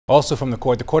Also from the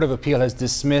Court of Appeal has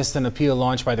dismissed an appeal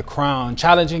launched by the Crown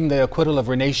challenging the acquittal of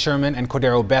Renee Sherman and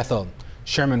Cordero Bethel.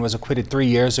 Sherman was acquitted 3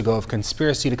 years ago of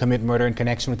conspiracy to commit murder in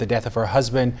connection with the death of her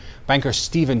husband, banker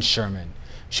Stephen Sherman.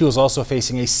 She was also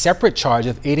facing a separate charge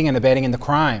of aiding and abetting in the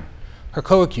crime. Her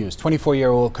co-accused,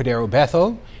 24-year-old Cordero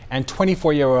Bethel and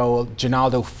 24-year-old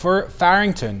Ginaldo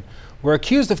Farrington, were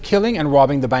accused of killing and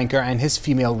robbing the banker and his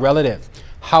female relative.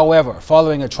 However,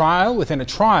 following a trial within a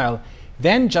trial,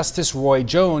 then Justice Roy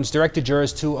Jones directed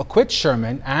jurors to acquit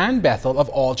Sherman and Bethel of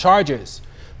all charges.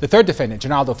 The third defendant,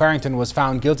 Ginaldo Farrington, was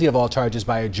found guilty of all charges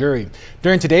by a jury.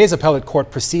 During today's appellate court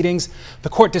proceedings, the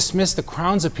court dismissed the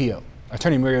Crown's appeal.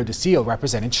 Attorney Muriel DeCio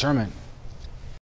represented Sherman.